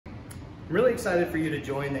I'm really excited for you to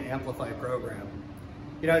join the Amplify program.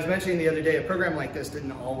 You know, I was mentioning the other day, a program like this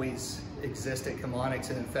didn't always exist at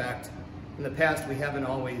Chemonics, and in fact, in the past, we haven't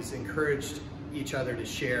always encouraged each other to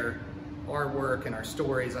share our work and our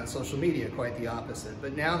stories on social media, quite the opposite.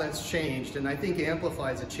 But now that's changed, and I think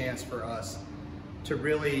Amplify is a chance for us to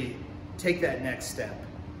really take that next step.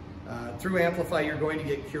 Through Amplify, you're going to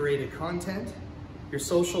get curated content. Your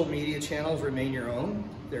social media channels remain your own.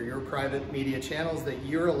 They're your private media channels that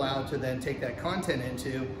you're allowed to then take that content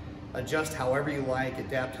into, adjust however you like,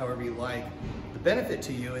 adapt however you like. The benefit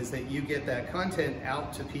to you is that you get that content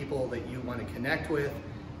out to people that you want to connect with.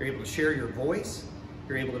 You're able to share your voice.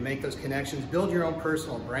 You're able to make those connections, build your own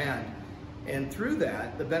personal brand. And through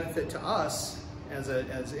that, the benefit to us as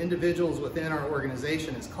individuals within our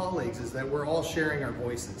organization, as colleagues, is that we're all sharing our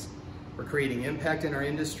voices. We're creating impact in our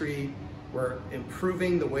industry. We're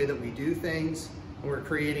improving the way that we do things, and we're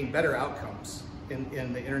creating better outcomes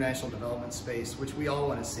in the international development space, which we all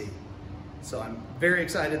want to see. So I'm very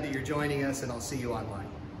excited that you're joining us, and I'll see you online.